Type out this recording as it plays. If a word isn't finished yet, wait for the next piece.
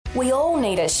We all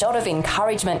need a shot of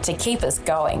encouragement to keep us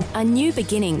going. A New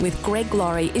Beginning with Greg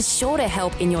Laurie is sure to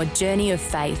help in your journey of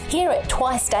faith. Hear it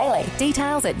twice daily.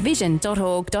 Details at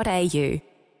vision.org.au.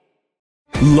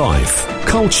 Life,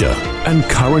 culture and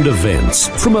current events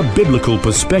from a biblical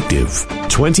perspective.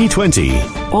 2020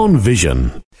 on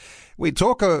Vision. We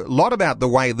talk a lot about the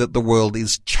way that the world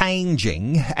is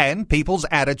changing, and people's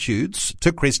attitudes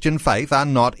to Christian faith are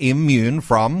not immune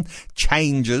from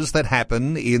changes that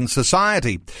happen in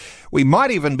society. We might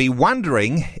even be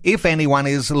wondering if anyone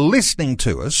is listening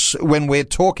to us when we're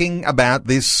talking about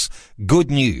this good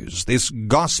news, this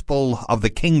gospel of the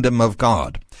kingdom of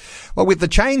God. Well, with the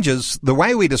changes, the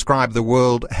way we describe the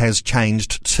world has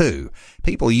changed too.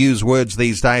 People use words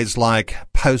these days like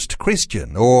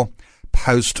post-Christian or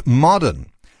post-modern,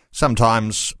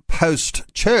 sometimes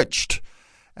post-churched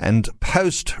and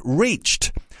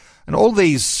post-reached. And all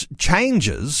these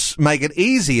changes make it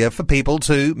easier for people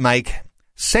to make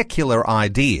secular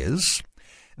ideas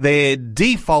their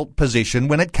default position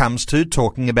when it comes to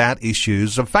talking about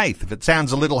issues of faith. If it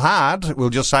sounds a little hard, we'll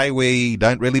just say we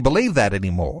don't really believe that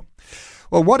anymore.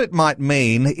 Well, what it might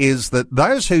mean is that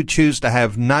those who choose to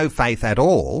have no faith at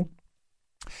all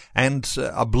and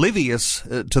oblivious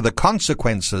to the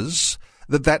consequences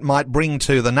that might bring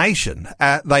to the nation,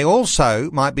 they also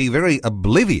might be very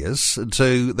oblivious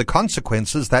to the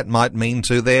consequences that might mean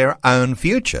to their own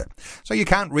future. So you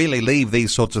can't really leave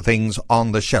these sorts of things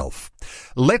on the shelf.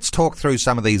 Let's talk through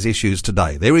some of these issues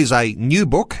today. There is a new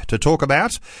book to talk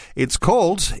about. It's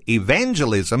called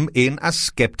Evangelism in a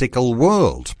Skeptical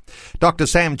World. Dr.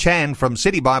 Sam Chan from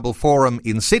City Bible Forum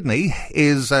in Sydney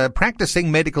is a practicing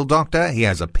medical doctor. He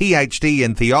has a PhD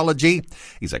in theology.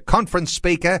 He's a conference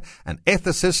speaker, an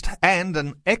ethicist, and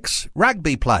an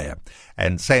ex-rugby player.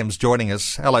 And Sam's joining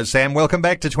us. Hello, Sam. Welcome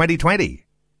back to 2020.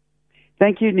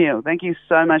 Thank you, Neil. Thank you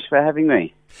so much for having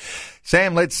me.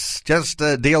 Sam, let's just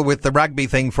deal with the rugby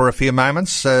thing for a few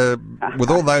moments.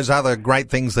 With all those other great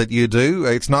things that you do,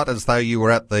 it's not as though you were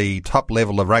at the top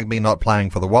level of rugby, not playing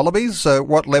for the Wallabies.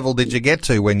 What level did you get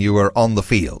to when you were on the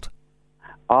field?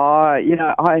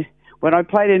 When I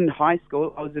played in high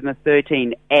school, I was in the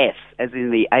 13F, as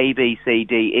in the A, B, C,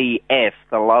 D, E, F,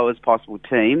 the lowest possible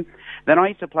team. Then I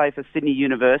used to play for Sydney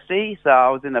University, so I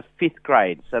was in the 5th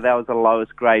grade, so that was the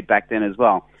lowest grade back then as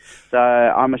well. So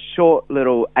I'm a short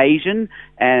little Asian,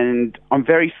 and I'm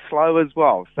very slow as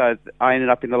well, so I ended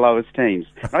up in the lowest teams.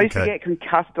 And I used to get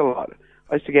concussed a lot.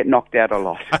 I used to get knocked out a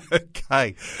lot.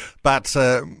 Okay, but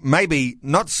maybe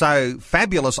not so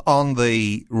fabulous on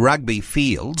the rugby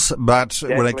fields. But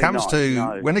when it comes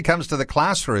to the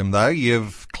classroom, though,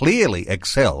 you've clearly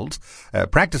excelled.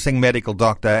 Practicing medical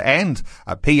doctor and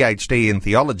a PhD in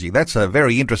theology. That's a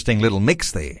very interesting little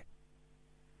mix there.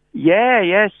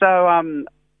 Yeah. So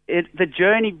the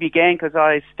journey began because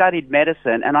I studied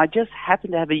medicine, and I just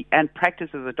happened to have and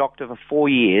practiced as a doctor for 4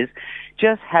 years.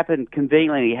 Just happened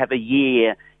conveniently to have a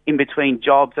year in between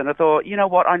jobs, and I thought, you know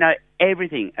what, I know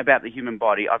everything about the human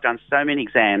body. I've done so many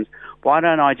exams. Why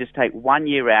don't I just take 1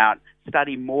 year out,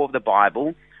 study more of the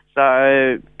Bible,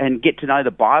 and get to know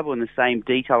the Bible in the same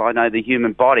detail I know the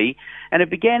human body? And it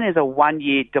began as a 1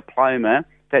 year diploma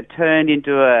that turned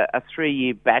into a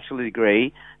 3-year bachelor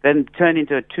degree, then turned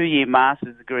into a 2-year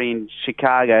master's degree in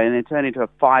Chicago, and then turned into a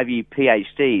 5-year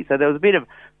PhD. So there was a bit of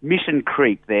mission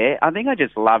creep there. I think I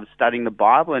just love studying the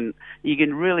Bible, and you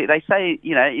can really, they say,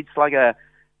 it's like a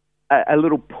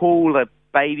little pool a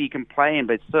baby can play in,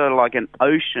 but it's sort of like an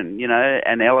ocean,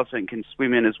 an elephant can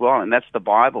swim in as well, and that's the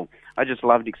Bible. I just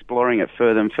loved exploring it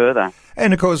further and further.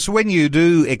 And of course, when you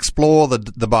do explore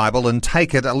the Bible and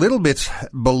take it a little bit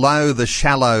below the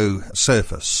shallow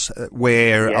surface,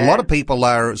 where a lot of people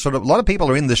are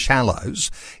in the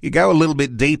shallows, you go a little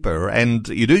bit deeper and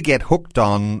you do get hooked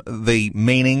on the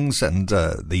meanings and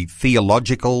the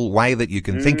theological way that you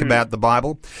can think about the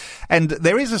Bible. And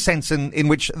there is a sense in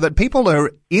which that people are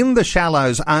in the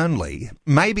shallows only,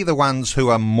 maybe the ones who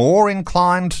are more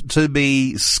inclined to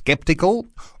be skeptical,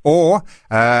 or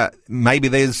maybe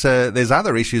there's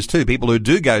other issues too, people who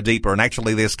do go deeper and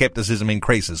actually their skepticism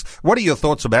increases. What are your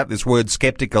thoughts about this word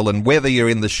skeptical and whether you're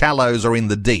in the shallows or in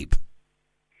the deep?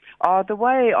 The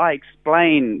way I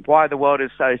explain why the world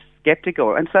is so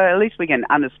skeptical, and so at least we can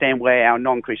understand where our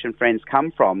non-Christian friends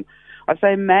come from. I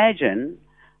say, imagine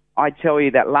I tell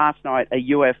you that last night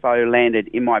a UFO landed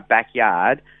in my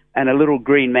backyard and a little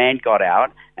green man got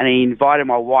out and he invited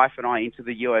my wife and I into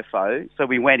the UFO. So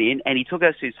we went in and he took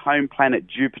us to his home planet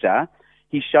Jupiter.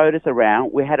 He showed us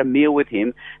around. We had a meal with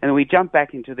him, and then we jumped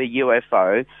back into the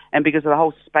UFO. And because of the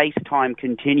whole space-time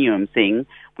continuum thing,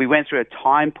 we went through a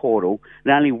time portal,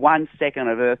 and only 1 second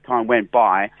of Earth time went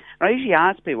by. And I usually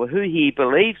ask people who here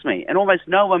believes me, and almost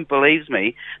no one believes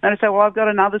me. And I say, well, I've got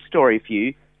another story for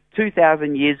you.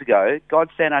 2,000 years ago, God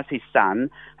sent us his son,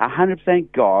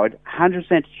 100% God,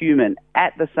 100% human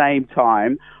at the same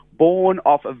time, born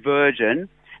of a virgin.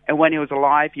 And when he was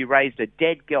alive, he raised a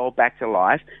dead girl back to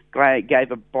life,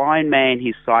 gave a blind man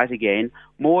his sight again.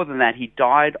 More than that, he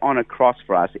died on a cross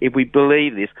for us. If we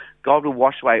believe this, God will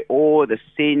wash away all the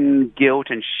sin, guilt,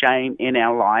 and shame in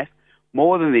our life.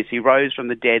 More than this, he rose from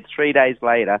the dead 3 days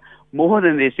later. More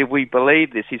than this, if we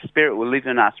believe this, his spirit will live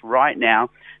in us right now.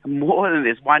 And more than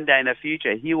this, one day in the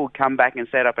future, he will come back and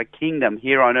set up a kingdom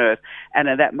here on earth. And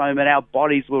at that moment, our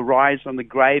bodies will rise from the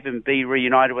grave and be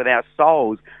reunited with our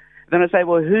souls. Then I say,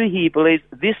 well, who here believes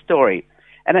this story?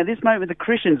 And at this moment, the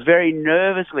Christians very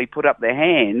nervously put up their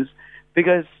hands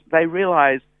because they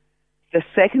realize the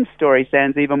second story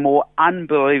sounds even more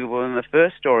unbelievable than the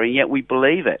first story, and yet we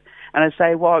believe it. And I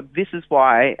say, well, this is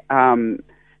why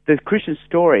the Christian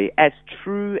story, as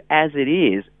true as it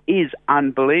is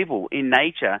unbelievable in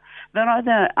nature. Then I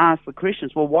ask the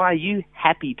Christians, well, why are you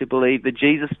happy to believe the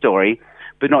Jesus story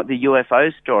but not the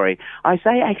UFO story? I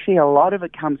say actually a lot of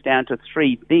it comes down to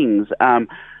three things.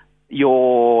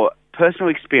 Your personal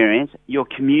experience, your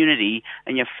community,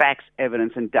 and your facts,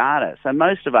 evidence, and data. So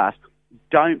most of us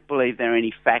don't believe there are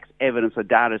any facts, evidence, or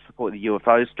data to support the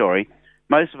UFO story.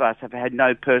 Most of us have had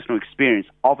no personal experience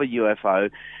of a UFO,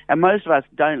 and most of us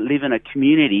don't live in a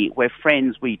community where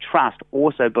friends we trust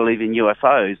also believe in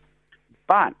UFOs.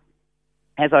 But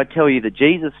as I tell you the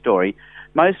Jesus story,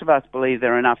 most of us believe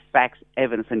there are enough facts,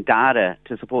 evidence, and data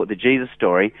to support the Jesus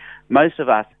story. Most of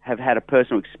us have had a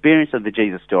personal experience of the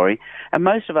Jesus story, and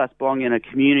most of us belong in a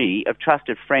community of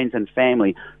trusted friends and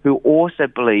family who also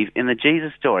believe in the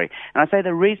Jesus story. And I say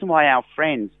the reason why our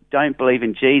friends don't believe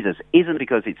in Jesus isn't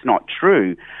because it's not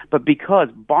true, but because,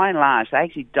 by and large, they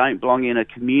actually don't belong in a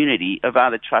community of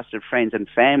other trusted friends and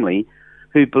family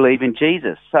who believe in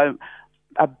Jesus. So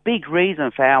a big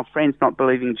reason for our friends not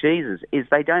believing Jesus is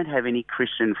they don't have any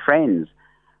Christian friends.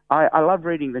 I love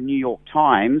reading the New York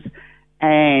Times,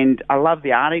 and I love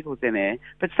the articles in there,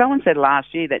 but someone said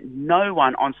last year that no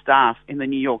one on staff in the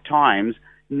New York Times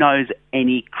knows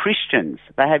any Christians.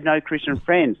 They have no Christian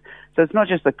friends. So it's not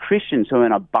just the Christians who are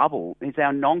in a bubble, it's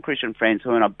our non-Christian friends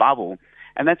who are in a bubble.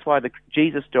 And that's why the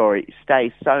Jesus story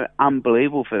stays so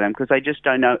unbelievable for them, because they just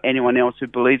don't know anyone else who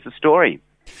believes the story.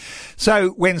 So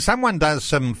when someone does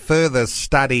some further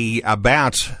study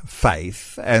about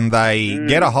faith and they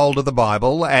get a hold of the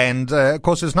Bible, and of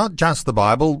course it's not just the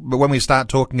Bible, but when we start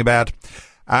talking about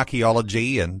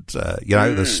archaeology and,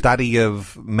 the study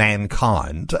of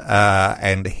mankind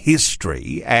and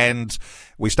history, and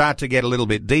we start to get a little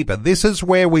bit deeper, this is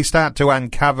where we start to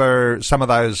uncover some of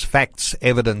those facts,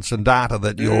 evidence and data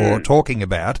that you're talking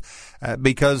about,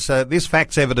 because this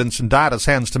facts, evidence and data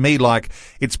sounds to me like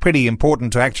it's pretty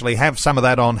important to actually have some of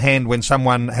that on hand when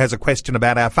someone has a question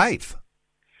about our faith.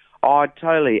 Oh,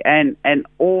 totally. And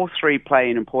all three play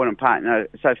an important part.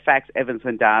 So facts, evidence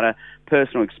and data,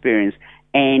 personal experience,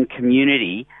 and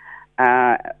community.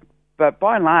 But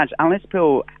by and large, unless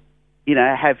people,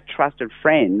 have trusted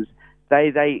friends,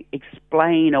 they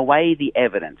explain away the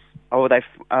evidence, or they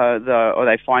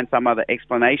find some other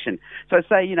explanation. So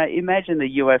say, imagine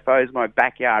the UFO is in my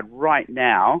backyard right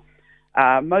now.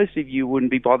 Most of you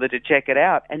wouldn't be bothered to check it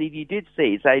out. And if you did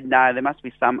see it, say, no, there must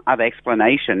be some other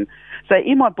explanation. So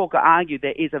in my book, I argue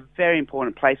there is a very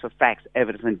important place for facts,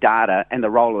 evidence and data and the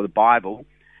role of the Bible,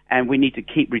 and we need to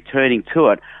keep returning to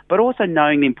it, but also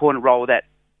knowing the important role that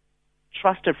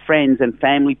trusted friends and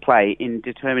family play in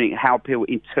determining how people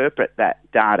interpret that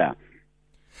data.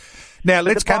 Now,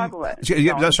 let's come...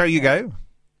 Sorry, you go.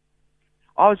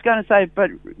 I was going to say, but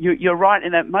you're right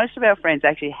in that most of our friends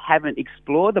actually haven't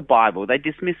explored the Bible. They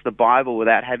dismiss the Bible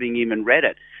without having even read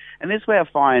it. And this is where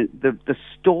I find the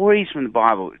stories from the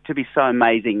Bible to be so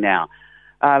amazing now.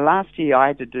 Last year, I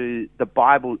had to do the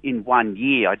Bible in 1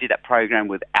 year. I did that program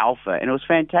with Alpha, and it was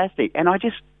fantastic. And I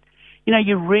just,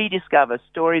 you rediscover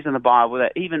stories in the Bible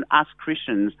that even us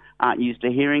Christians aren't used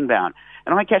to hearing about.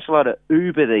 And I catch a lot of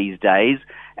Uber these days.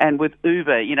 And with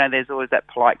Uber, there's always that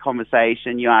polite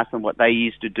conversation. You ask them what they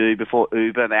used to do before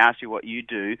Uber. They ask you what you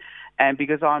do. And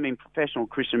because I'm in professional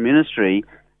Christian ministry,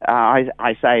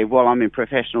 I say, well, I'm in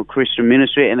professional Christian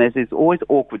ministry. And there's this always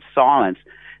awkward silence.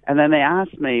 And then they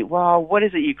ask me, well, what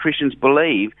is it you Christians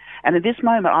believe? And at this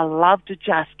moment, I love to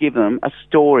just give them a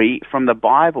story from the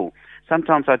Bible.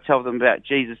 Sometimes I tell them about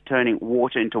Jesus turning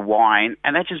water into wine,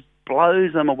 and that just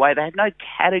blows them away. They have no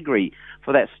category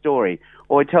for that story.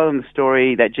 Or we tell them the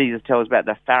story that Jesus tells about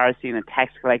the Pharisee and the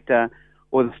tax collector,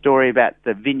 or the story about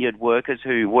the vineyard workers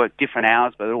who work different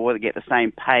hours but all get the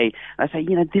same pay. And I say,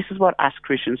 this is what us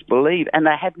Christians believe, and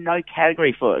they have no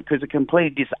category for it because it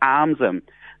completely disarms them.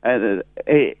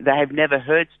 They have never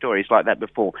heard stories like that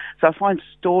before. So I find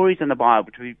stories in the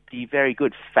Bible to be very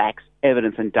good facts,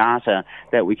 evidence and data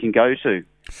that we can go to.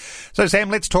 So, Sam,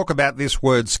 let's talk about this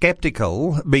word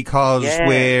skeptical, because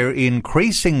we're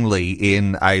increasingly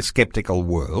in a skeptical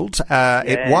world.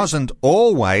 It wasn't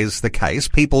always the case.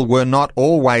 People were not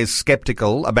always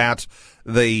skeptical about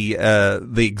the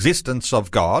existence of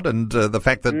God and the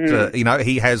fact that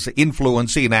He has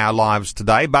influence in our lives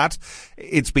today. But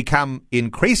it's become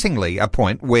increasingly a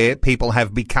point where people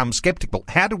have become skeptical.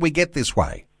 How did we get this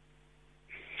way?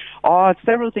 Oh,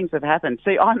 several things have happened.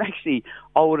 See, I'm actually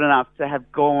old enough to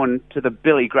have gone to the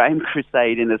Billy Graham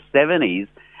crusade in the 70s,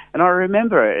 and I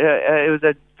remember it was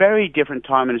a very different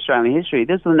time in Australian history.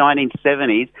 This was the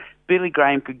 1970s. Billy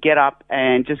Graham could get up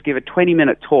and just give a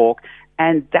 20-minute talk,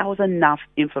 and that was enough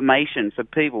information for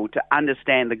people to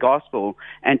understand the gospel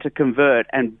and to convert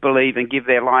and believe and give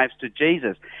their lives to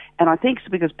Jesus. And I think it's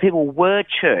because people were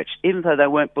churched, even though they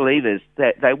weren't believers,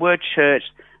 that they were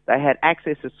churched. They had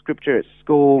access to scripture at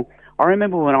school. I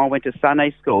remember when I went to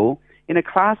Sunday school, in a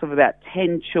class of about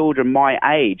 10 children my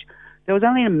age, there was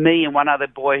only me and one other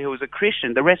boy who was a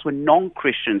Christian. The rest were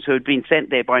non-Christians who had been sent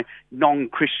there by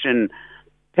non-Christian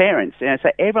parents.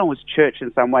 So everyone was churched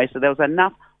in some way, so there was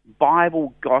enough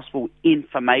Bible, gospel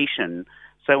information.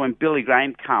 So when Billy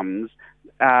Graham comes,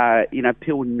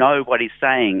 people know what he's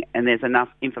saying, and there's enough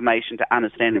information to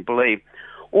understand and believe.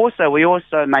 Also, we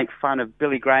also make fun of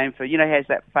Billy Graham for, he has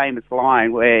that famous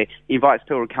line where he invites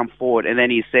people to come forward and then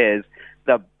he says,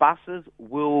 the buses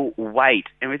will wait.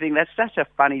 And we think that's such a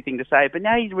funny thing to say. But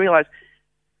now you realise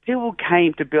people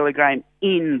came to Billy Graham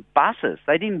in buses.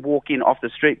 They didn't walk in off the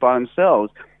street by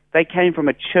themselves. They came from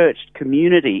a churched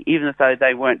community, even though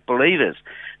they weren't believers.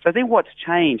 So I think what's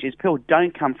changed is people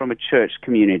don't come from a church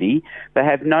community. They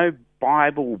have no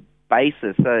Bible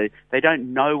basis, so they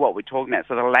don't know what we're talking about.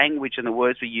 So the language and the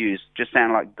words we use just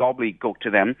sound like gobbledygook to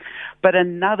them. But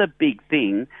another big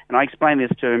thing, and I explain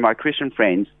this to my Christian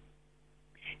friends,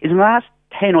 is in the last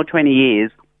 10 or 20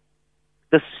 years,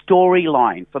 the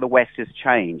storyline for the West has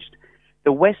changed.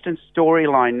 The Western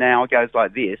storyline now goes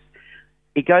like this.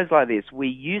 It goes like this. We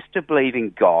used to believe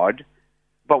in God,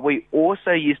 but we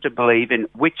also used to believe in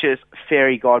witches,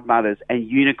 fairy godmothers, and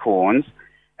unicorns.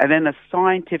 And then the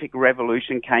scientific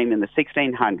revolution came in the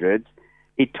 1600s.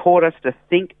 It taught us to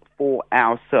think for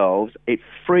ourselves. It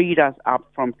freed us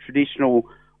up from traditional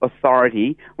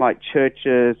authority like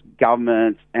churches,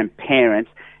 governments, and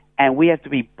parents. And we have to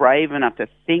be brave enough to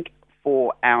think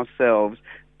for ourselves,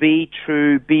 be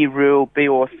true, be real, be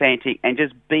authentic, and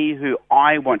just be who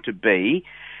I want to be.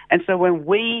 And so when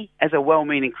we, as a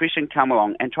well-meaning Christian, come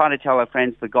along and try to tell our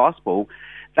friends the gospel,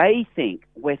 they think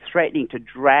we're threatening to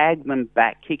drag them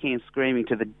back kicking and screaming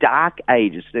to the dark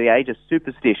ages, to the age of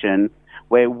superstition,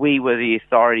 where we were the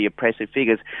authority oppressive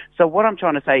figures. So what I'm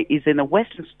trying to say is in the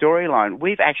Western storyline,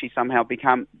 we've actually somehow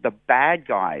become the bad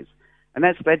guys. And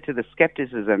that's led to the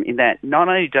skepticism in that not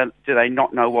only do they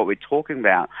not know what we're talking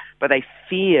about, but they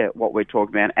fear what we're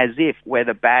talking about as if we're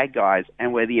the bad guys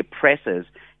and we're the oppressors,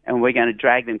 and we're going to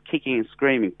drag them kicking and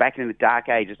screaming back into the dark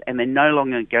ages, and they're no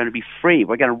longer going to be free.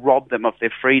 We're going to rob them of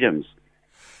their freedoms.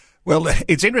 Well,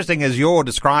 it's interesting as you're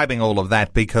describing all of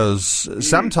that, because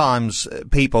sometimes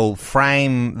people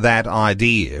frame that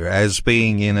idea as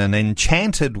being in an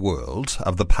enchanted world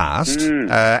of the past,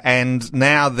 and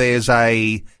now there's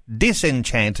a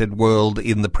disenchanted world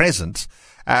in the present.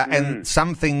 And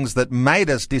some things that made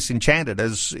us disenchanted,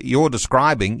 as you're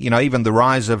describing, even the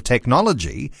rise of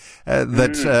technology, and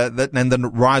the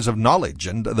rise of knowledge,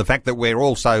 and the fact that we're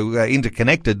all so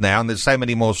interconnected now, and there's so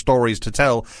many more stories to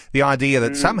tell. The idea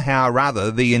that somehow or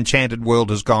other the enchanted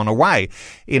world has gone away.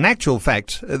 In actual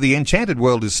fact, the enchanted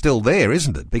world is still there,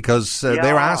 isn't it? Because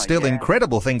there are still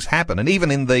incredible things happen, and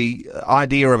even in the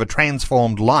idea of a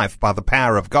transformed life by the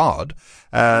power of God,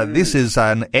 this is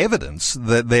an evidence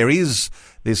that there is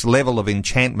this level of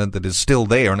enchantment that is still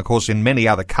there. And of course, in many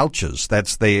other cultures,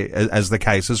 that's as the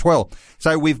case as well.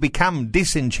 So we've become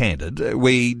disenchanted.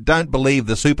 We don't believe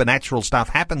the supernatural stuff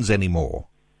happens anymore.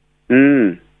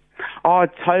 Oh,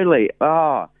 totally.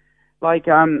 And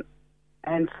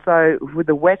so with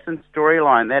the Western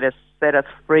storyline that has set us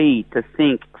free to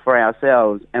think for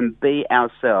ourselves and be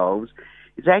ourselves,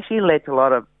 it's actually led to a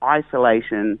lot of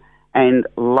isolation and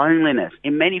loneliness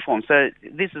in many forms. So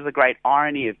this is the great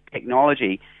irony of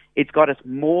technology. It's got us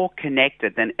more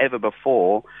connected than ever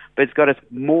before, but it's got us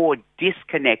more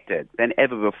disconnected than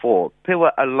ever before. People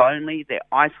are lonely, they're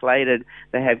isolated,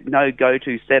 they have no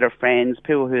go-to set of friends,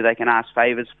 people who they can ask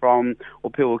favours from, or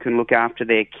people who can look after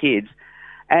their kids.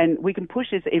 And we can push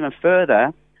this even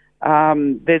further.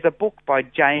 There's a book by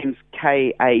James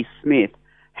K.A. Smith,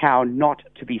 How Not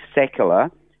to Be Secular,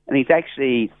 and he's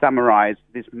actually summarised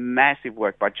this massive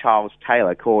work by Charles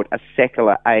Taylor called A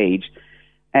Secular Age.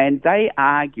 And they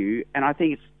argue, and I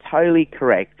think it's totally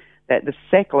correct, that the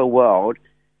secular world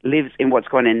lives in what's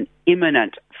called an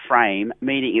immanent frame,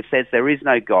 meaning it says there is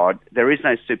no God, there is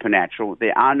no supernatural,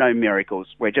 there are no miracles,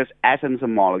 we're just atoms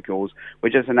and molecules, we're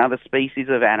just another species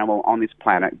of animal on this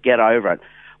planet, get over it.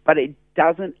 But it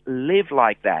doesn't live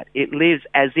like that. It lives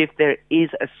as if there is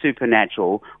a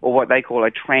supernatural, or what they call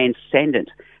a transcendent,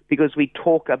 because we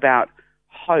talk about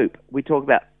hope, we talk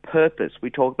about purpose, we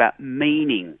talk about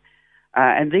meaning.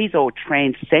 And these are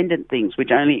transcendent things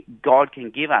which only God can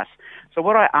give us. So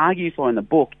what I argue for in the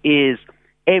book is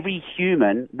every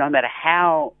human, no matter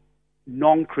how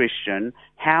non-Christian,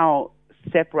 how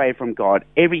separated from God,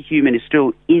 every human is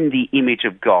still in the image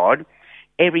of God.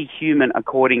 Every human,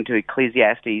 according to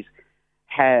Ecclesiastes,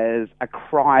 has a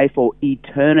cry for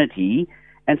eternity.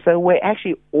 And so we're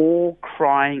actually all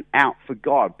crying out for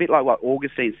God. A bit like what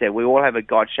Augustine said, we all have a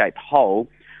God-shaped hole,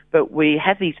 but we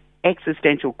have these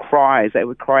existential cries that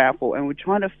we cry out for, and we're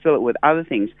trying to fill it with other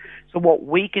things. So what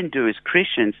we can do as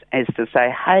Christians is to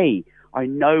say, hey, I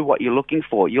know what you're looking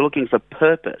for. You're looking for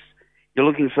purpose. You're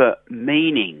looking for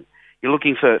meaning. You're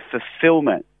looking for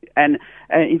fulfillment. And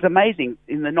it's amazing.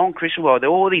 In the non-Christian world, there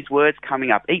are all these words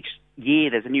coming up. Each year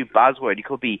there's a new buzzword. It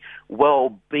could be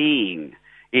well-being.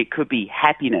 It could be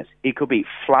happiness. It could be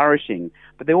flourishing.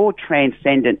 But they're all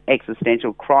transcendent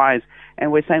existential cries.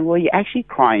 And we're saying, well, you're actually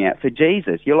crying out for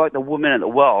Jesus. You're like the woman at the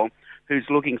well who's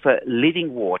looking for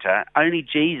living water. Only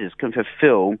Jesus can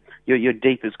fulfill your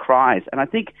deepest cries. And I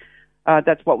think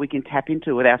that's what we can tap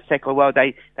into with our secular world.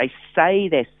 They say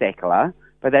they're secular,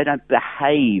 but they don't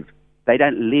behave. They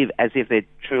don't live as if they're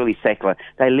truly secular.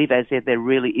 They live as if there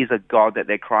really is a God that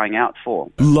they're crying out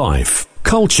for. Life,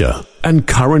 culture, and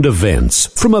current events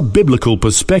from a biblical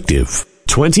perspective.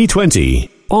 2020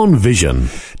 on Vision.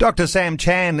 Dr. Sam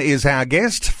Chan is our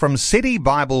guest from City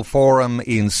Bible Forum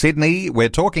in Sydney. We're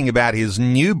talking about his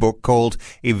new book called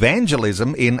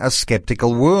Evangelism in a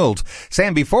Skeptical World.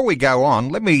 Sam, before we go on,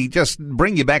 let me just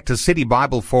bring you back to City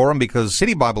Bible Forum, because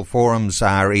City Bible Forums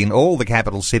are in all the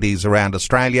capital cities around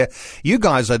Australia. You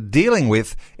guys are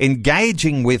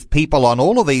engaging with people on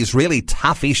all of these really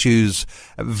tough issues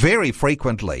very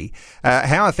frequently.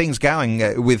 How are things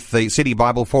going with the City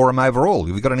Bible Forum overall?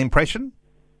 Have you got an impression?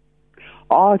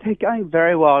 Oh, they're going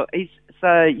very well.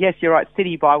 So, yes, you're right,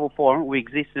 City Bible Forum, we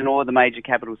exist in all the major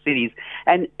capital cities,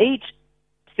 and each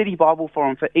City Bible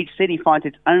Forum for each city finds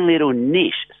its own little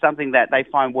niche, something that they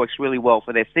find works really well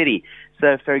for their city.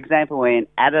 So, for example, in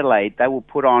Adelaide, they will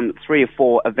put on 3 or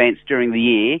 4 events during the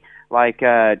year, like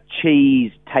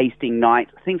cheese tasting night,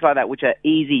 things like that, which are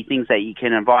easy things that you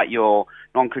can invite your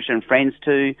non-Christian friends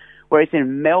to. Whereas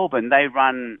in Melbourne, they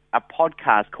run a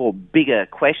podcast called Bigger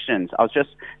Questions. I was just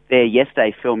there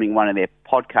yesterday filming one of their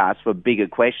podcasts for Bigger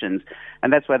Questions,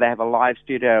 and that's where they have a live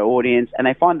studio audience, and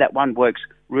they find that one works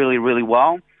really, really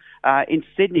well. In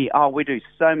Sydney, we do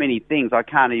so many things. I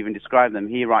can't even describe them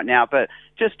here right now, but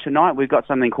just tonight we've got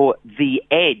something called The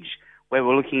Edge, where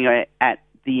we're looking at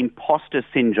the imposter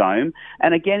syndrome.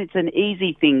 And again, it's an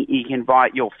easy thing you can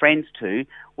invite your friends to,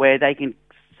 where they can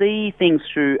see things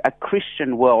through a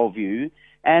Christian worldview.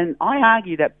 And I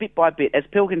argue that bit by bit, as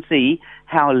people can see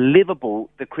how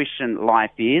livable the Christian life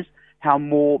is, how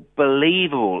more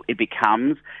believable it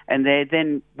becomes, and they're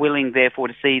then willing, therefore,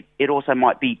 to see it also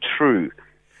might be true.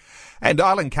 And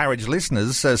I'll encourage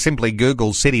listeners, simply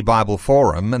Google City Bible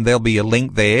Forum, and there'll be a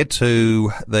link there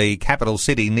to the capital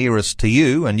city nearest to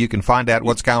you, and you can find out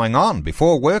what's going on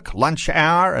before work, lunch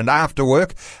hour, and after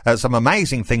work. Some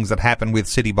amazing things that happen with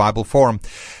City Bible Forum.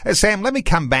 Sam, let me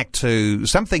come back to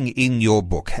something in your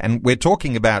book, and we're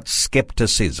talking about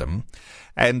skepticism.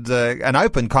 And an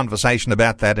open conversation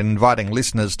about that, and inviting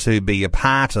listeners to be a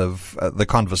part of the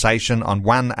conversation on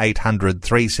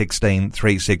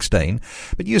 1-800-316-316.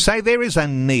 But you say there is a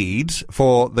need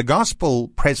for the gospel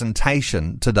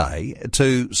presentation today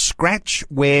to scratch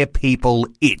where people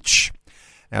itch.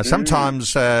 Now,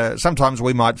 sometimes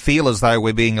we might feel as though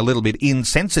we're being a little bit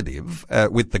insensitive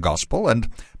with the gospel, and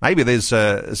maybe there's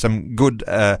some good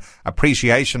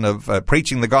appreciation of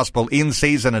preaching the gospel in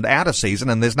season and out of season,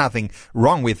 and there's nothing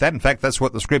wrong with that. In fact, that's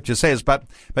what the scripture says. But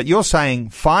you're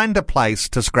saying find a place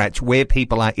to scratch where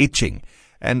people are itching,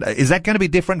 and is that going to be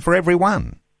different for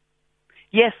everyone?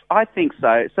 Yes, I think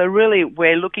so. So really,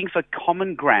 we're looking for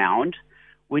common ground.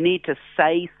 We need to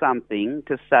say something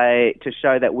to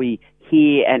show that we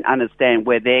hear and understand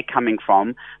where they're coming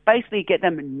from. Basically, get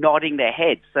them nodding their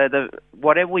heads. So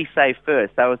whatever we say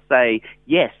first, they will say,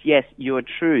 yes, you are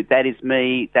true. That is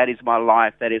me. That is my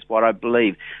life. That is what I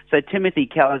believe. So Timothy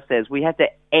Keller says we have to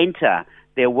enter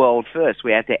their world first.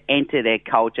 We have to enter their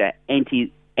culture,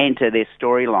 enter their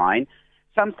storyline.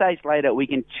 Some stage later, we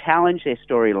can challenge their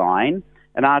storyline.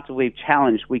 And after we've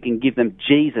challenged, we can give them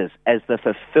Jesus as the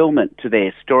fulfillment to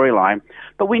their storyline.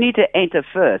 But we need to enter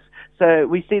first. So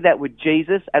we see that with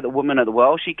Jesus at the woman of the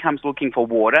well. She comes looking for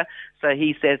water. So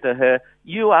he says to her,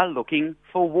 you are looking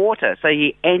for water. So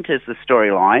he enters the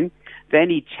storyline. Then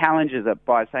he challenges it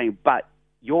by saying, but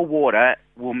your water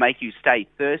will make you stay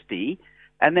thirsty.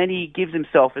 And then he gives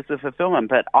himself as the fulfillment.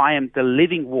 But I am the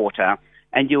living water,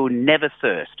 and you'll never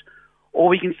thirst. Or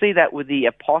we can see that with the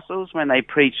apostles when they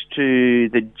preach to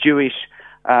the Jewish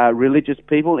religious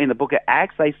people in the book of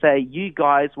Acts. They say, you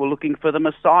guys were looking for the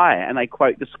Messiah, and they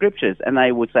quote the scriptures, and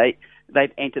they would say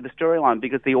they've entered the storyline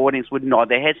because the audience would nod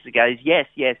their heads to go, yes,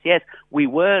 we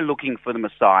were looking for the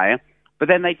Messiah. But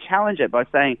then they challenge it by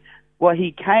saying, well,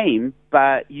 he came,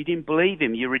 but you didn't believe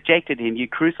him, you rejected him, you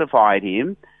crucified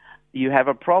him, you have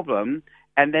a problem.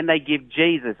 And then they give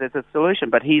Jesus as a solution,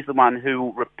 but he's the one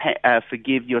who will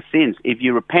forgive your sins if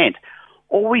you repent.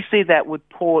 Or we see that with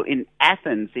Paul in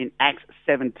Athens in Acts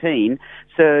 17,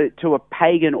 so to a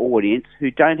pagan audience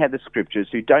who don't have the scriptures,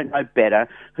 who don't know better,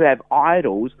 who have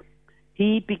idols,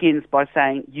 he begins by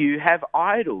saying, you have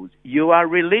idols, you are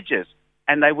religious.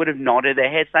 And they would have nodded their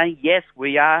head saying, yes,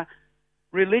 we are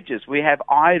religious, we have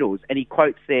idols. And he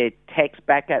quotes their text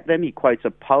back at them. He quotes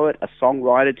a poet, a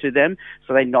songwriter to them,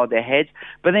 so they nod their heads.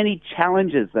 But then he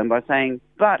challenges them by saying,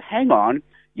 but hang on,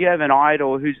 you have an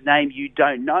idol whose name you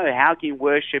don't know. How can you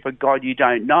worship a God you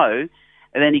don't know?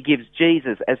 And then he gives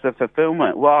Jesus as the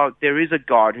fulfillment. Well, there is a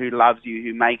God who loves you,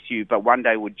 who makes you, but one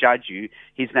day will judge you.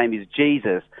 His name is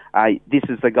Jesus. This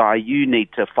is the guy you need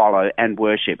to follow and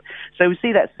worship. So we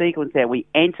see that sequence there. We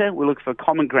enter, we look for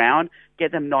common ground,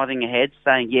 get them nodding their heads,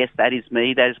 saying, yes, that is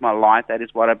me, that is my life, that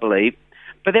is what I believe.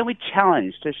 But then we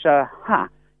challenge to show,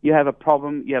 you have a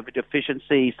problem, you have a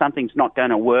deficiency, something's not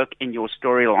going to work in your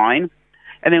storyline.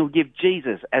 And then we give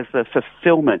Jesus as the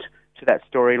fulfillment to that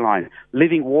storyline.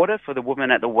 Living water for the woman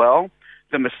at the well,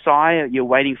 the Messiah you're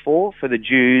waiting for the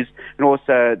Jews, and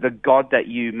also the God that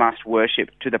you must worship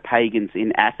to the pagans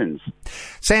in Athens.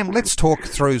 Sam, let's talk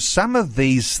through some of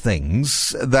these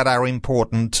things that are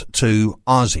important to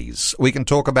Aussies. We can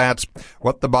talk about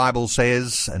what the Bible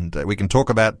says, and we can talk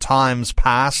about times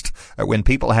past when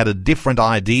people had a different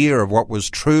idea of what was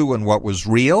true and what was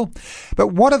real. But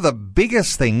what are the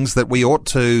biggest things that we ought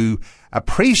to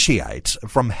appreciate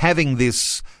from having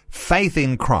this faith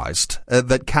in Christ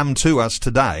that come to us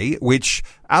today, which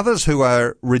others who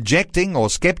are rejecting or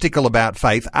skeptical about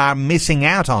faith are missing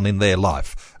out on in their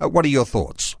life? What are your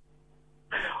thoughts?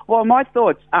 Well, my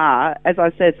thoughts are, as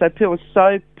I said, so people are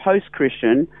so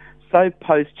post-Christian, so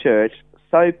post-church,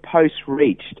 so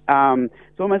post-reached.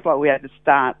 It's almost like we have to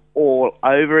start all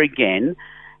over again.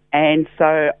 And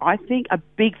so I think a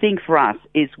big thing for us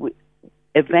is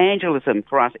evangelism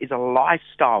for us is a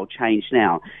lifestyle change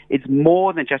now. It's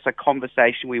more than just a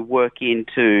conversation we work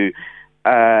into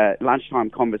lunchtime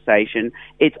conversation.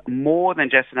 It's more than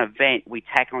just an event we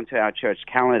tack onto our church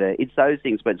calendar. It's those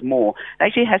things, but it's more. It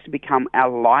actually has to become our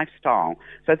lifestyle.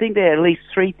 So I think there are at least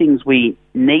three things we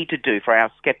need to do for our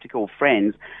skeptical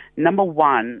friends. Number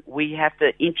one, we have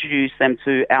to introduce them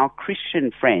to our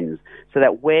Christian friends so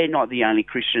that we're not the only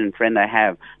Christian friend they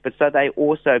have, but so they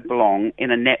also belong in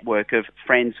a network of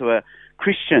friends who are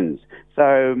Christians.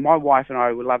 So my wife and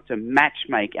I would love to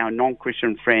matchmake our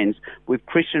non-Christian friends with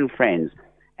Christian friends.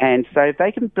 And so if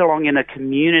they can belong in a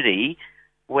community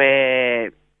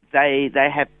where they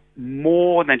have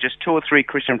more than just two or three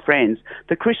Christian friends,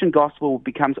 the Christian gospel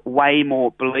becomes way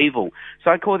more believable.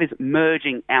 So I call this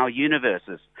merging our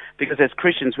universes, because as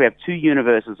Christians we have two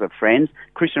universes of friends,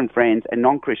 Christian friends and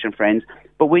non-Christian friends,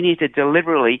 but we need to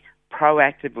deliberately,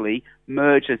 proactively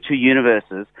merge the two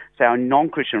universes so our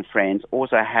non-Christian friends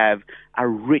also have a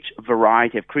rich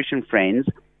variety of Christian friends.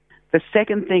 The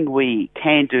second thing we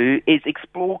can do is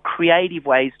explore creative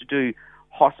ways to do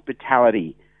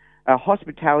hospitality.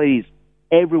 Hospitality is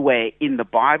everywhere in the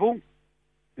Bible.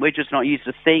 We're just not used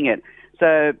to seeing it.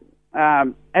 So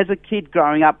as a kid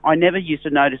growing up, I never used to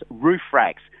notice roof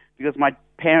racks because my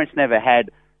parents never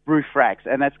had roof racks,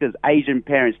 and that's because Asian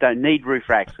parents don't need roof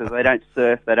racks because they don't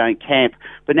surf, they don't camp.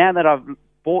 But now that I've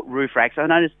bought roof racks, I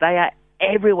notice they are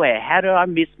everywhere. How do I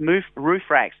miss roof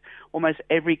racks? Almost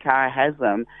every car has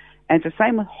them. And it's the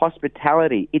same with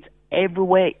hospitality. It's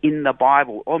everywhere in the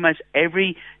Bible. Almost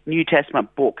every New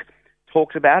Testament book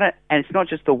talks about it, and it's not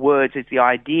just the words, it's the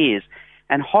ideas.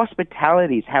 And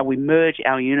hospitality is how we merge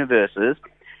our universes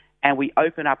and we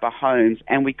open up our homes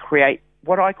and we create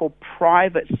what I call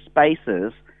private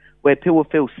spaces where people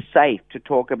feel safe to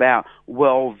talk about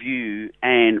worldview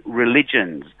and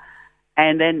religions.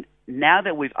 And then now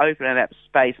that we've opened up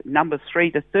space, number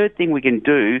 3, the third thing we can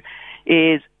do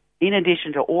is, in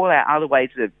addition to all our other ways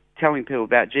of telling people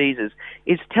about Jesus,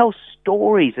 is tell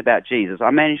stories about Jesus.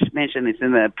 I mentioned this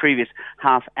in the previous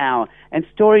half hour, and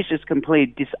stories just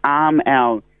completely disarm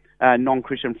our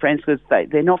non-Christian friends because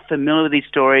they're not familiar with these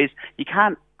stories. You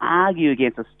can't argue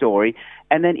against a story.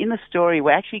 And then in the story,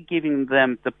 we're actually giving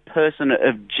them the person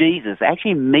of Jesus,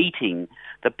 actually meeting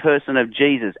the person of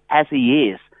Jesus as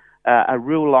he is, a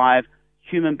real live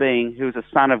human being who is a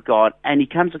son of God, and he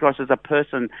comes across as a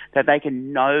person that they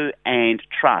can know and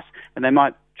trust, and they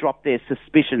might drop their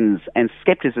suspicions and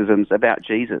skepticisms about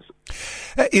Jesus.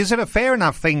 Is it a fair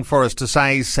enough thing for us to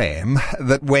say, Sam,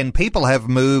 that when people have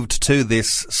moved to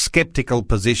this skeptical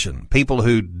position, people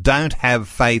who don't have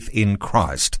faith in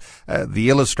Christ, the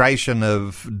illustration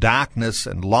of darkness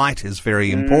and light is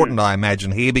very important, I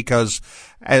imagine, here, because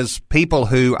as people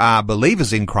who are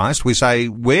believers in Christ, we say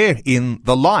we're in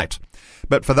the light.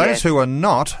 But for those who are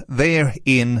not, they're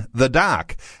in the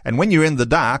dark. And when you're in the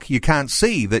dark, you can't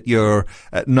see that you're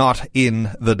not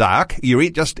in the dark. You're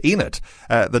just in it.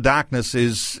 The darkness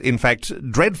is, in fact,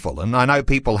 dreadful. And I know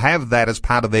people have that as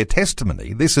part of their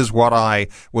testimony. This is what I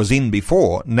was in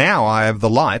before. Now I have the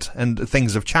light and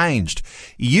things have changed.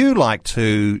 You like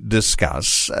to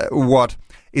discuss what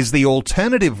is the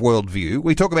alternative worldview.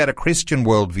 We talk about a Christian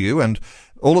worldview and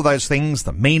all of those things,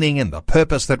 the meaning and the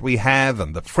purpose that we have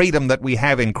and the freedom that we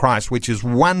have in Christ, which is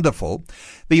wonderful.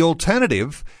 The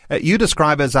alternative, you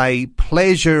describe as a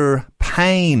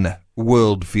pleasure-pain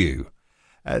worldview.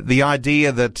 The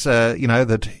idea that,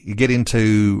 that you get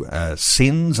into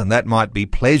sins and that might be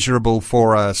pleasurable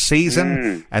for a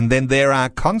season, and then there are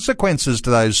consequences to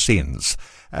those sins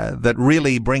that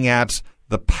really bring out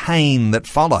the pain that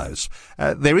follows.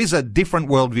 There is a different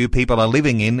worldview people are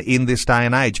living in this day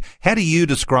and age. How do you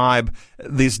describe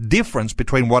this difference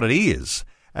between what it is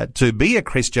to be a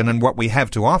Christian and what we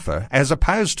have to offer, as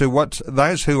opposed to what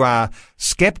those who are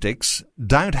skeptics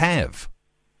don't have?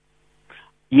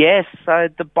 Yes, so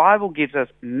the Bible gives us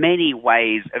many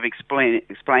ways of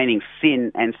explaining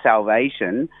sin and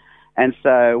salvation. And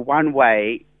so one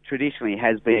way traditionally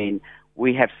has been,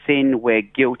 we have sinned, we're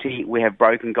guilty, we have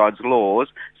broken God's laws,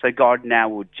 so God now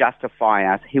will justify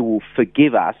us, he will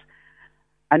forgive us.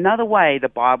 Another way the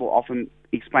Bible often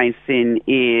explains sin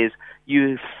is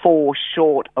you fall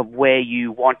short of where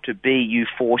you want to be, you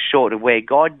fall short of where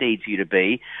God needs you to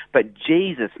be, but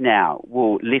Jesus now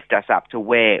will lift us up to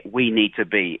where we need to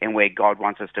be and where God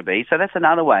wants us to be. So that's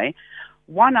another way.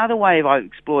 One other way I've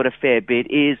explored a fair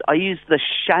bit is I use the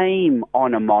shame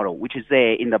honor model, which is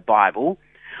there in the Bible,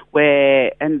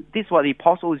 where, and this is what the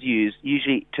apostles use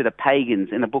usually to the pagans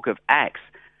in the book of Acts.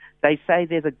 They say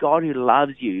there's a God who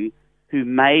loves you, who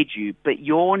made you, but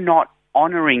you're not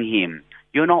honoring him.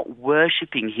 You're not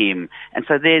worshipping him. And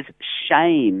so there's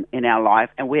shame in our life,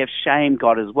 and we have shamed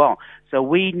God as well. So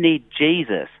we need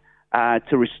Jesus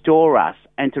to restore us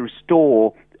and to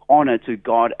restore honor to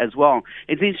God as well.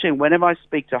 It's interesting, whenever I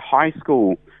speak to high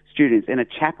school students in a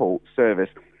chapel service,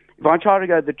 if I try to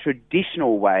go the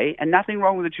traditional way, and nothing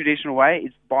wrong with the traditional way,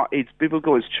 it's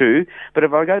biblical, it's true, but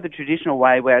if I go the traditional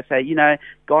way where I say,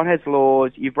 God has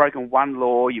laws, you've broken one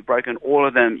law, you've broken all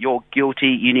of them, you're guilty,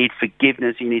 you need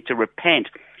forgiveness, you need to repent,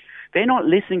 they're not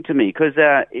listening to me because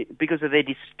of their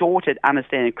distorted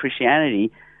understanding of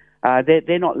Christianity.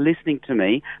 They're not listening to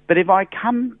me. But if I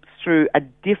come through a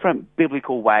different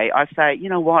biblical way, I say, you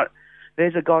know what,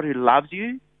 there's a God who loves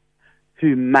you,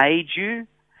 who made you.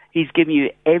 He's given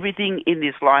you everything in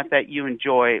this life that you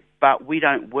enjoy, but we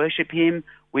don't worship him,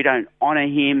 we don't honor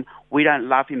him, we don't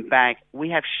love him back. We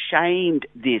have shamed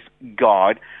this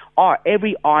God.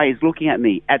 Every eye is looking at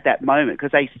me at that moment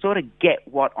because they sort of get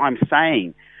what I'm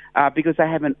saying, because they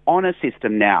have an honor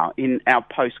system now in our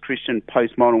post-Christian,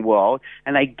 post-modern world,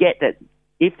 and they get that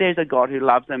if there's a God who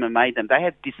loves them and made them, they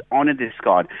have dishonored this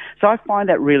God. So I find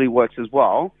that really works as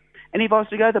well. And if I was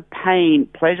to go the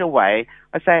pain-pleasure way,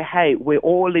 I say, hey, we're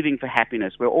all living for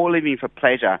happiness. We're all living for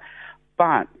pleasure.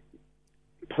 But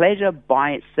pleasure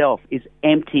by itself is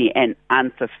empty and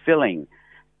unfulfilling.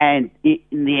 And it,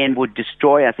 in the end, would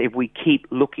destroy us if we keep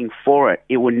looking for it.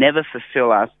 It will never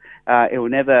fulfill us. It will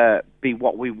never be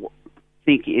what we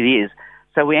think it is.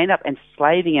 So we end up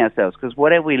enslaving ourselves because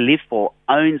whatever we live for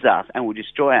owns us and will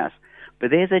destroy us. But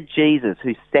there's a Jesus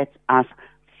who sets us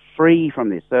free from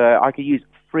this. So I could use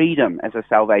freedom as a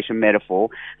salvation metaphor,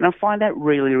 and I find that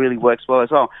really, really works well as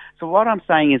well. So what I'm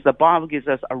saying is the Bible gives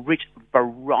us a rich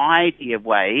variety of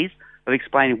ways of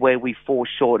explaining where we fall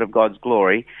short of God's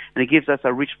glory, and it gives us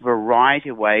a rich variety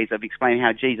of ways of explaining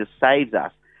how Jesus saves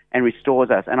us and restores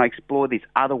us, and I explore these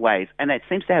other ways, and that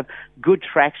seems to have good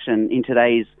traction in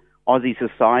today's Aussie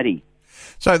society.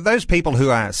 So those people who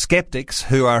are skeptics,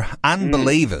 who are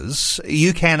unbelievers,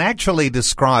 you can actually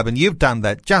describe, and you've done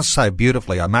that just so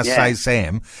beautifully, I must say,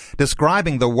 Sam,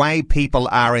 describing the way people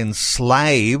are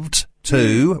enslaved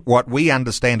to what we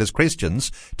understand as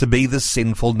Christians to be the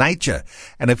sinful nature.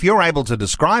 And if you're able to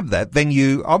describe that, then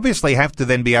you obviously have to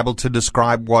then be able to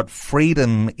describe what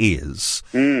freedom is.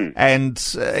 And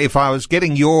if I was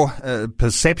getting your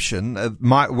perception of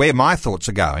where my thoughts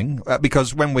are going,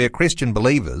 because when we're Christian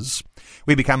believers,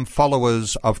 we become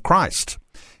followers of Christ.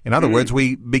 In other words,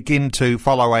 we begin to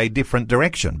follow a different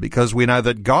direction because we know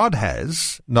that God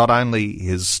has not only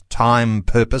his time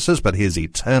purposes, but his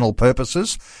eternal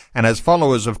purposes. And as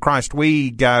followers of Christ,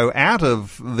 we go out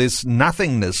of this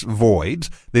nothingness void,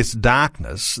 this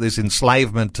darkness, this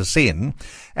enslavement to sin,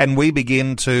 and we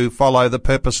begin to follow the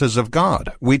purposes of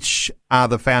God, which are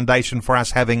the foundation for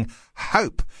us having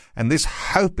hope. And this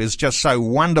hope is just so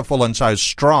wonderful and so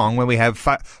strong when we have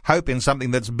hope in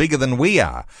something that's bigger than we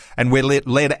are, and we're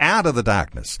led out of the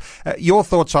darkness. Your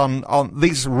thoughts on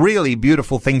these really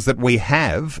beautiful things that we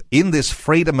have in this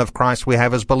freedom of Christ we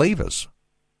have as believers?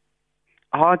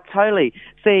 Oh, totally.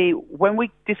 See, when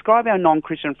we describe our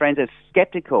non-Christian friends as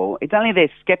skeptical, it's only they're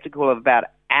skeptical about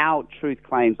our truth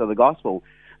claims of the gospel,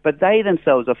 but they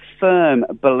themselves are firm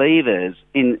believers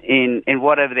in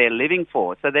whatever they're living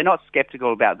for. So they're not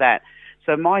skeptical about that.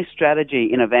 So my strategy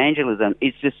in evangelism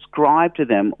is to describe to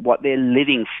them what they're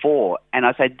living for. And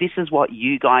I say, this is what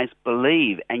you guys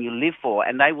believe and you live for.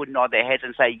 And they would nod their heads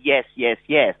and say, yes, yes,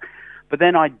 yes. But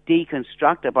then I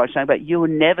deconstruct it by saying, but you'll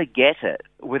never get it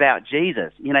without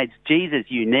Jesus. You know, it's Jesus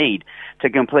you need to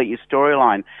complete your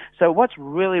storyline. So what's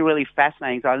really, really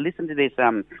fascinating is I listened to this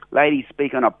lady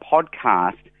speak on a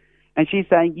podcast, and she's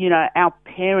saying, you know, our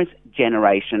parents'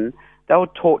 generation, they were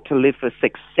taught to live for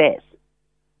success,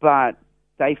 but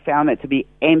they found it to be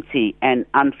empty and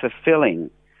unfulfilling.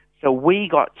 So we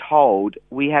got told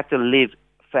we have to live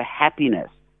for happiness.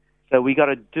 So we got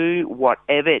to do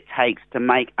whatever it takes to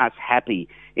make us happy.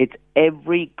 It's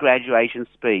every graduation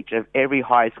speech of every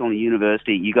high school and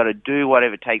university. You got to do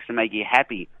whatever it takes to make you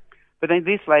happy. But then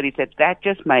this lady said that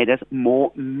just made us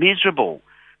more miserable,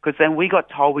 because then we got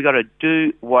told we got to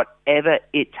do whatever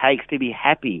it takes to be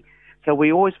happy. So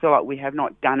we always feel like we have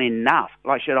not done enough.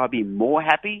 Like, should I be more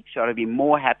happy? Should I be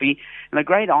more happy? And the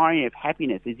great irony of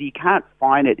happiness is you can't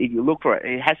find it if you look for it.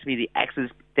 It has to be the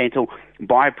accidental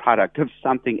byproduct of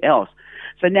something else.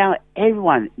 So now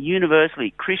everyone,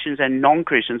 universally, Christians and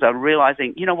non-Christians, are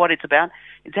realizing, you know what it's about?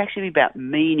 It's actually about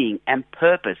meaning and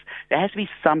purpose. There has to be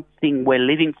something we're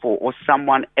living for or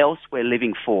someone else we're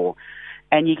living for.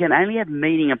 And you can only have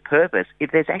meaning and purpose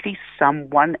if there's actually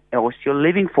someone else you're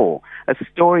living for, a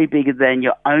story bigger than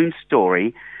your own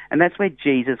story. And that's where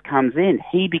Jesus comes in.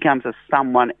 He becomes a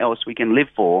someone else we can live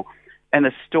for, and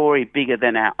a story bigger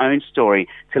than our own story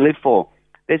to live for.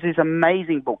 There's this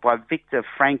amazing book by Viktor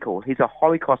Frankl. He's a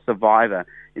Holocaust survivor.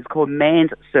 It's called Man's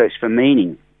Search for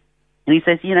Meaning. And he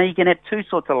says, you know, you can have two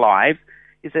sorts of lives.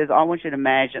 He says, I want you to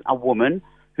imagine a woman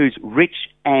who's rich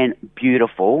and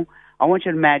beautiful. I want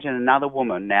you to imagine another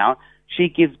woman now. She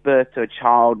gives birth to a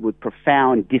child with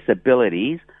profound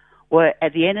disabilities. Well,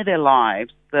 at the end of their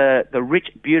lives, the rich,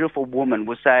 beautiful woman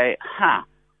will say,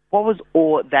 what was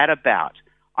all that about?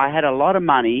 I had a lot of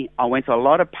money. I went to a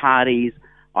lot of parties.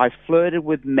 I flirted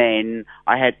with men.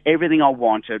 I had everything I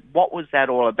wanted. What was that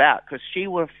all about? Because she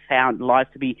would have found life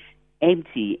to be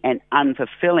empty and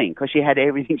unfulfilling because she had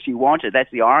everything she wanted. That's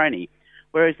the irony.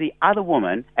 Whereas the other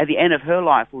woman, at the end of her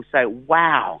life, will say,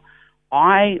 wow,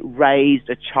 I raised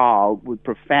a child with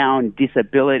profound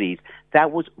disabilities.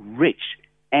 That was rich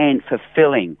and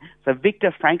fulfilling. So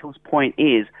Viktor Frankl's point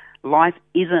is life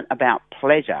isn't about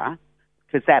pleasure,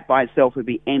 because that by itself would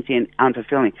be empty and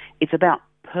unfulfilling. It's about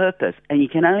purpose, and you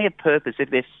can only have purpose if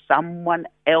there's someone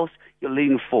else you're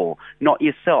living for, not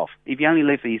yourself. If you only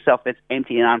live for yourself, that's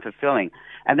empty and unfulfilling.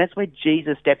 And that's where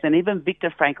Jesus steps in. Even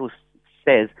Viktor Frankl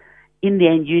says, in the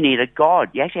end, you need a God.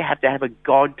 You actually have to have a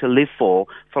God to live for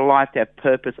life to have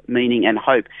purpose, meaning, and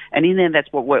hope. And in the end,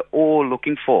 that's what we're all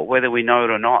looking for, whether we know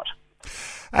it or not.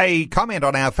 A comment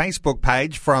on our Facebook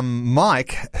page from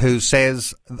Mike, who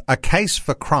says, A Case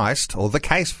for Christ, or The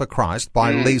Case for Christ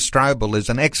by Lee Strobel, is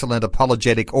an excellent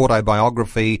apologetic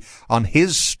autobiography on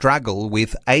his struggle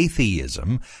with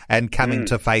atheism and coming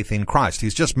to faith in Christ.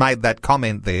 He's just made that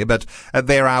comment there, but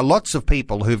there are lots of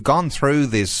people who've gone through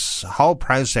this whole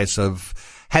process of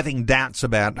having doubts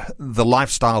about the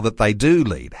lifestyle that they do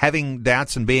lead, having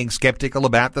doubts and being skeptical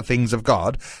about the things of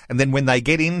God. And then when they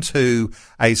get into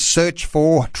a search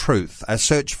for truth, a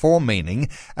search for meaning,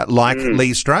 like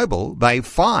Lee Strobel, they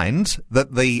find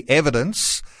that the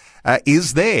evidence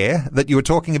is there that you were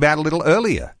talking about a little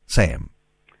earlier, Sam.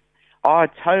 Oh,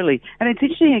 totally. And it's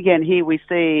interesting again here we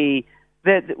see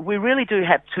that we really do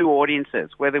have two audiences,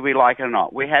 whether we like it or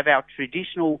not. We have our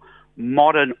traditional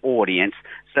modern audience,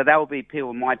 so that will be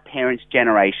people my parents'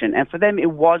 generation, and for them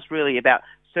it was really about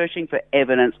searching for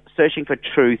evidence, searching for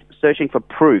truth, searching for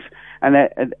proof,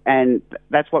 and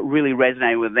that's what really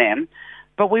resonated with them.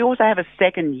 But we also have a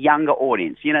second younger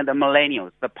audience, you know, the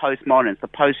millennials, the postmoderns, the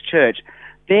post-church.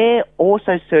 They're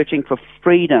also searching for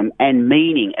freedom and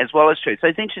meaning as well as truth. So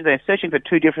it's interesting, they're searching for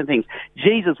two different things.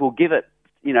 Jesus will give it,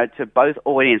 you know, to both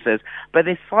audiences, but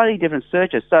they're slightly different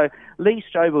searches. So Lee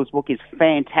Strobel's book is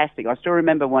fantastic. I still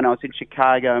remember when I was in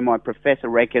Chicago and my professor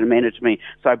recommended it to me,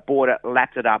 so I bought it,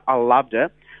 lapped it up. I loved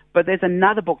it. But there's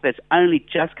another book that's only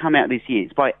just come out this year.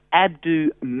 It's by Abdu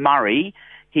Murray.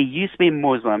 He used to be a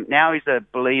Muslim. Now he's a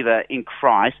believer in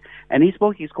Christ. And his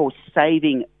book is called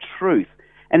Saving Truth.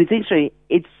 And it's interesting.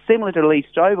 It's similar to Lee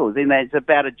Strobel's in that it's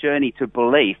about a journey to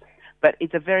belief. But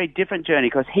it's a very different journey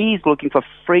because he's looking for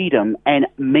freedom and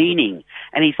meaning.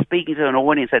 And he's speaking to an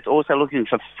audience that's also looking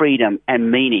for freedom and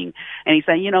meaning. And he's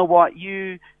saying, you know what,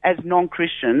 you, as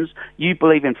non-Christians, you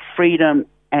believe in freedom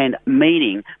and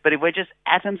meaning. But if we're just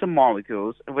atoms and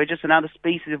molecules, if we're just another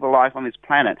species of life on this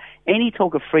planet, any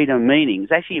talk of freedom and meaning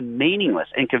is actually meaningless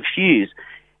and confused.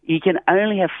 You can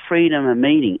only have freedom and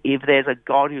meaning if there's a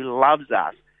God who loves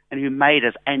us and who made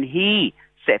us, and he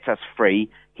sets us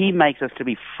free. He makes us to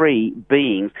be free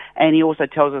beings, and he also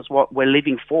tells us what we're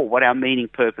living for, what our meaning,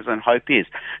 purpose, and hope is.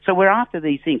 So we're after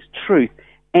these things, truth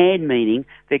and meaning.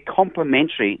 They're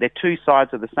complementary. They're two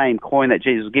sides of the same coin that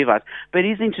Jesus gave us. But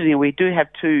it is interesting, we do have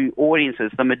two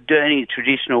audiences, the modernity,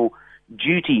 traditional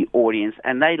duty audience,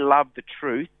 and they love the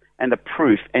truth and the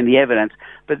proof and the evidence.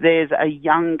 But there's a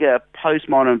younger,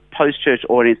 postmodern, post-church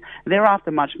audience. They're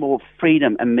after much more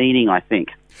freedom and meaning, I think.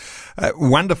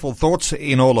 Wonderful thoughts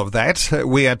in all of that.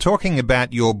 We are talking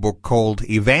about your book called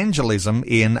Evangelism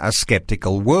in a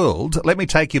Skeptical World. Let me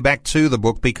take you back to the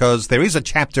book because there is a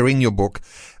chapter in your book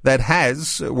that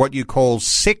has what you call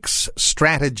 6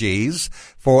 strategies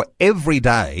for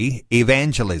everyday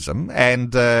evangelism.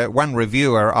 And one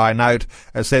reviewer, I note,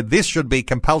 said this should be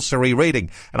compulsory reading.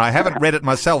 And I haven't read it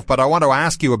myself, but I want to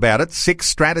ask you about it. 6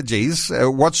 strategies.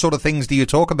 What sort of things do you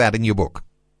talk about in your book?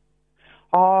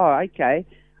 Oh, okay.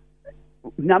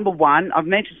 Number one, I've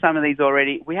mentioned some of these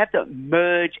already. We have to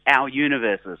merge our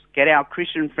universes. Get our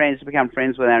Christian friends to become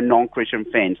friends with our non-Christian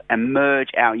friends and merge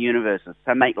our universes.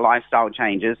 So make lifestyle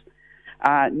changes.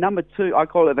 Number 2, I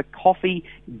call it the coffee,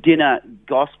 dinner,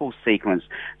 gospel sequence.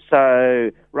 So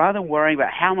rather than worrying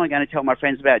about how am I going to tell my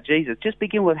friends about Jesus, just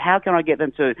begin with how can I get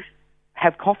them to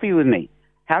have coffee with me?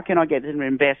 How can I get them to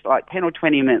invest like 10 or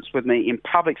 20 minutes with me in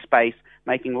public space,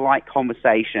 making light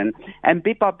conversation? And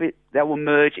bit by bit, that will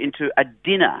merge into a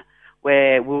dinner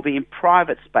where we'll be in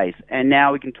private space. And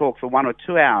now we can talk for 1 or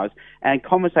 2 hours. And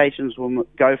conversations will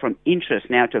go from interest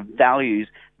now to values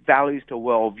to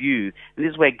worldview. And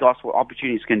this is where gospel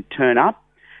opportunities can turn up.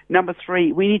 Number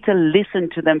 3, we need to listen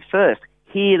to them first.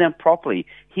 Hear them properly.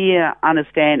 Hear,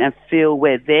 understand, and feel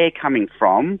where they're coming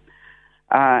from.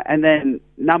 And then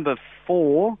number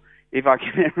 4, if I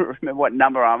can remember what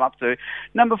number I'm up to,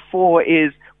 number 4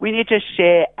 is we need to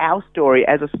share our story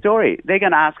as a story. They're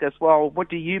going to ask us, well, what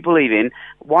do you believe in?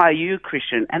 Why are you a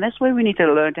Christian? And that's where we need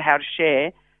to learn how to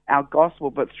share our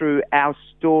gospel, but through our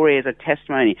story as a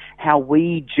testimony, how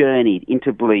we journeyed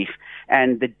into belief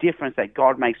and the difference that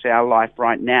God makes to our life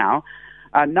right now.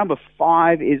 Number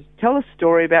 5 is tell a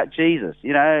story about Jesus.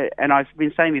 You know, and I've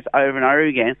been saying this over and over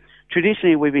again.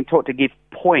 Traditionally, we've been taught to give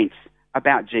points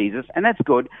about Jesus, and that's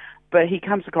good, but he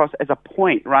comes across as a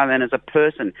point rather than as a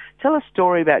person. Tell a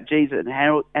story about Jesus,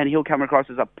 and he'll come across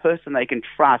as a person they can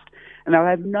trust, and they'll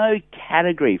have no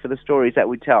category for the stories that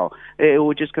we tell. It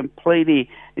will just completely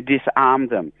disarm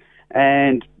them.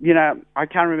 And, I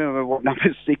can't remember what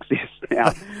number 6 is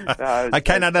now.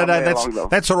 Okay, no,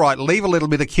 that's all right. Leave a little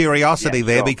bit of curiosity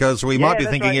there, because we might be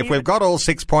thinking if we've got all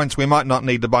 6 points, we might not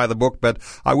need to buy the book, but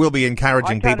I will be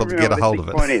encouraging people to get a hold of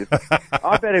it.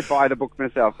 I better buy the book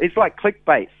myself. It's like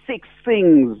clickbait. 6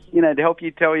 things, to help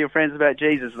you tell your friends about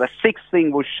Jesus. The 6th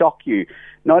thing will shock you.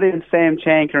 Not even Sam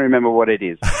Chan can remember what it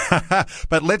is.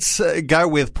 But let's go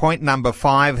with point number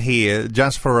 5 here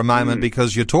just for a moment,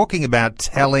 because you're talking about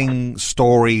telling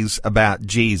stories about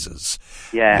Jesus.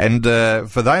 Yeah. And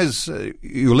for those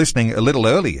you were listening a little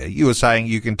earlier, you were saying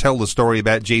you can tell the story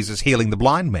about Jesus healing the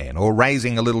blind man or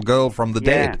raising a little girl from the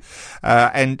dead.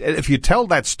 And if you tell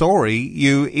that story,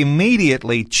 you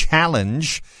immediately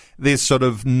challenge this sort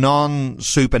of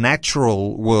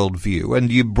non-supernatural worldview,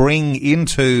 and you bring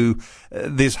into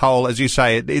this whole, as you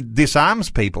say, it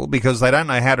disarms people because they don't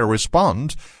know how to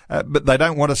respond, but they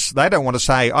don't want to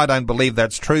say, I don't believe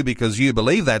that's true because you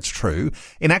believe that's true.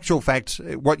 In actual fact,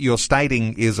 what you're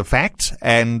stating is a fact,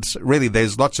 and really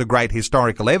there's lots of great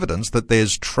historical evidence that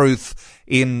there's truth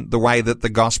in the way that the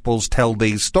Gospels tell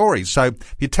these stories. So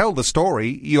if you tell the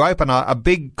story, you open a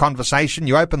big conversation,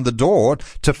 you open the door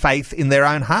to faith in their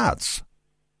own hearts.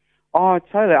 Oh,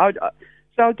 totally.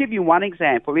 So I'll give you one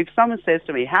example. If someone says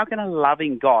to me, how can a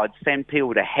loving God send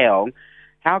people to hell?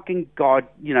 How can God,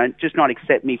 just not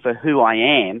accept me for who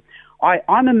I am?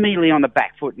 I'm immediately on the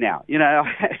back foot now.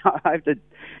 I have to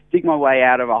dig my way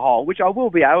out of a hole, which I will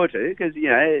be able to, because,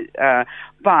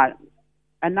 but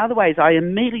another way is I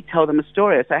immediately tell them a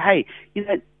story. I say,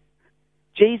 hey,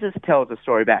 Jesus tells a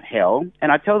story about hell,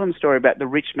 and I tell them a story about the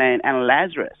rich man and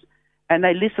Lazarus. And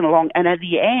they listen along, and at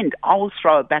the end, I will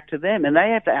throw it back to them, and they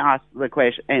have to answer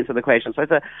the question.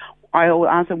 So I will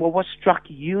answer, well, what struck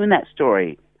you in that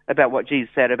story about what Jesus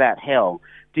said about hell?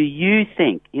 Do you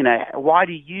think, why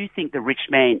do you think the rich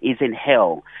man is in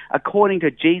hell? According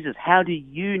to Jesus, how do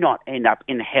you not end up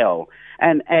in hell?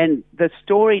 And the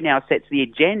story now sets the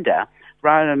agenda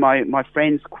rather than my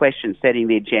friend's question setting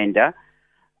the agenda.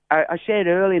 I shared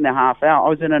early in the half hour, I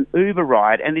was in an Uber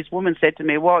ride, and this woman said to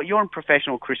me, well, you're in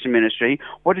professional Christian ministry.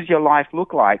 What does your life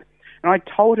look like? And I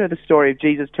told her the story of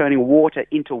Jesus turning water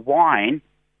into wine.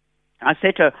 I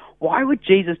said to her, why would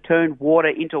Jesus turn water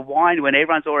into wine when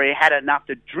everyone's already had enough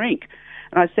to drink?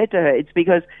 And I said to her, it's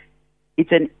because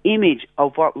it's an image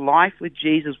of what life with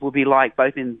Jesus will be like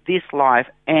both in this life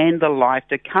and the life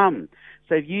to come.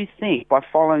 So if you think by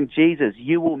following Jesus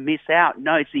you will miss out,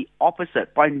 no, it's the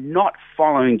opposite. By not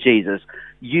following Jesus,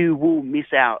 you will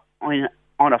miss out on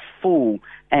a full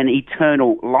and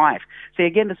eternal life. See,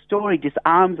 again, the story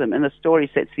disarms them, and the story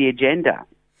sets the agenda.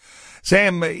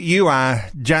 Sam, you are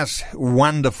just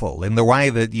wonderful in the way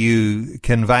that you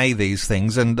convey these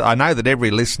things, and I know that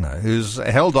every listener who's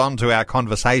held on to our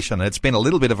conversation, it's been a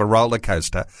little bit of a roller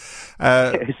coaster.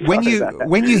 When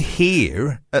you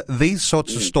hear these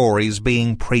sorts of stories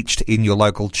being preached in your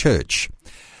local church,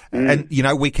 and,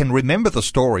 we can remember the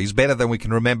stories better than we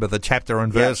can remember the chapter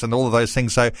and verse and all of those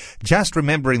things. So just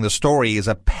remembering the story is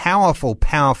a powerful,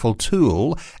 powerful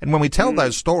tool. And when we tell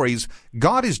those stories,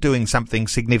 God is doing something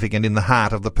significant in the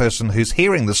heart of the person who's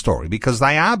hearing the story, because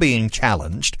they are being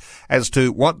challenged as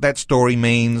to what that story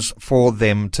means for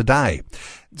them today.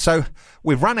 So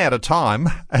we've run out of time,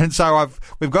 and so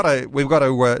we've got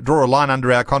to draw a line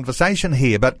under our conversation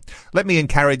here. But let me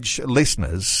encourage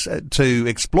listeners to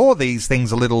explore these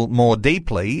things a little more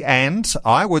deeply, and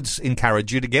I would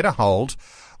encourage you to get a hold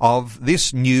of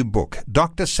this new book.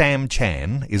 Dr. Sam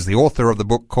Chan is the author of the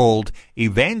book called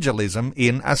Evangelism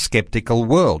in a Skeptical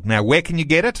World. Now, where can you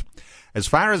get it? As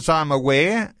far as I'm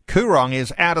aware, Koorong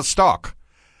is out of stock.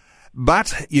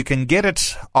 But you can get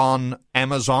it on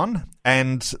Amazon,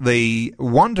 and the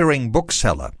Wandering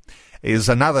Bookseller is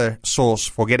another source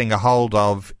for getting a hold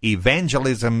of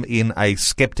Evangelism in a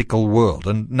Skeptical World.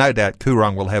 And no doubt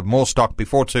Koorong will have more stock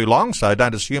before too long, so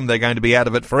don't assume they're going to be out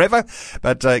of it forever.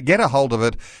 But get a hold of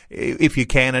it if you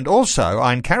can. And also,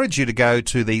 I encourage you to go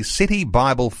to the City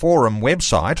Bible Forum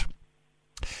website.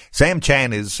 Sam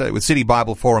Chan is with City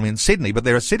Bible Forum in Sydney, but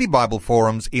there are City Bible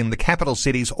Forums in the capital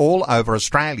cities all over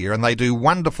Australia, and they do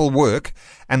wonderful work,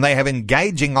 and they have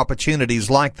engaging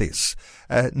opportunities like this.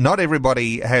 Not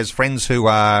everybody has friends who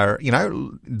are,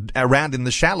 around in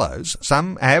the shallows.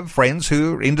 Some have friends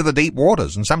who are into the deep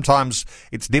waters, and sometimes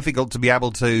it's difficult to be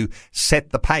able to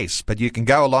set the pace, but you can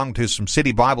go along to some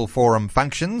City Bible Forum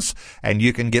functions, and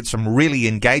you can get some really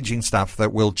engaging stuff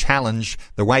that will challenge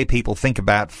the way people think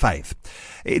about faith.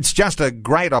 It's just a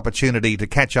great opportunity to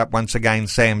catch up once again,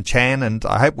 Sam Chan, and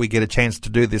I hope we get a chance to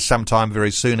do this sometime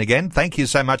very soon again. Thank you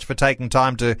so much for taking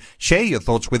time to share your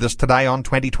thoughts with us today on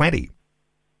 2020.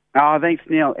 Oh, thanks,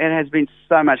 Neil. It has been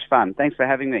so much fun. Thanks for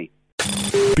having me.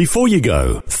 Before you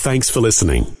go, thanks for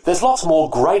listening. There's lots more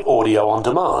great audio on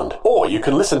demand, or you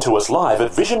can listen to us live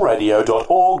at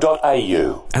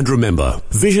visionradio.org.au. And remember,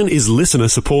 Vision is listener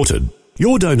supported.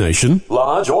 Your donation,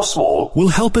 large or small, will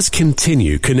help us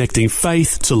continue connecting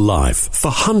faith to life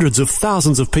for hundreds of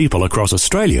thousands of people across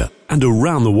Australia and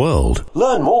around the world.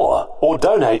 Learn more or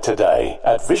donate today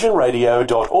at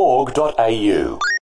visionradio.org.au.